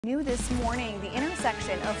New this morning, the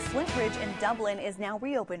intersection of Flint Ridge and Dublin is now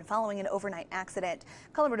reopened following an overnight accident.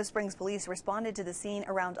 Colorado Springs police responded to the scene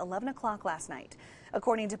around 11 o'clock last night.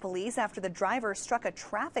 According to police, after the driver struck a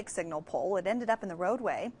traffic signal pole, it ended up in the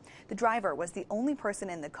roadway. The driver was the only person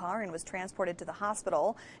in the car and was transported to the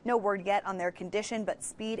hospital. No word yet on their condition, but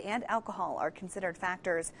speed and alcohol are considered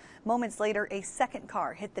factors. Moments later, a second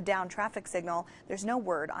car hit the down traffic signal. There's no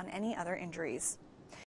word on any other injuries.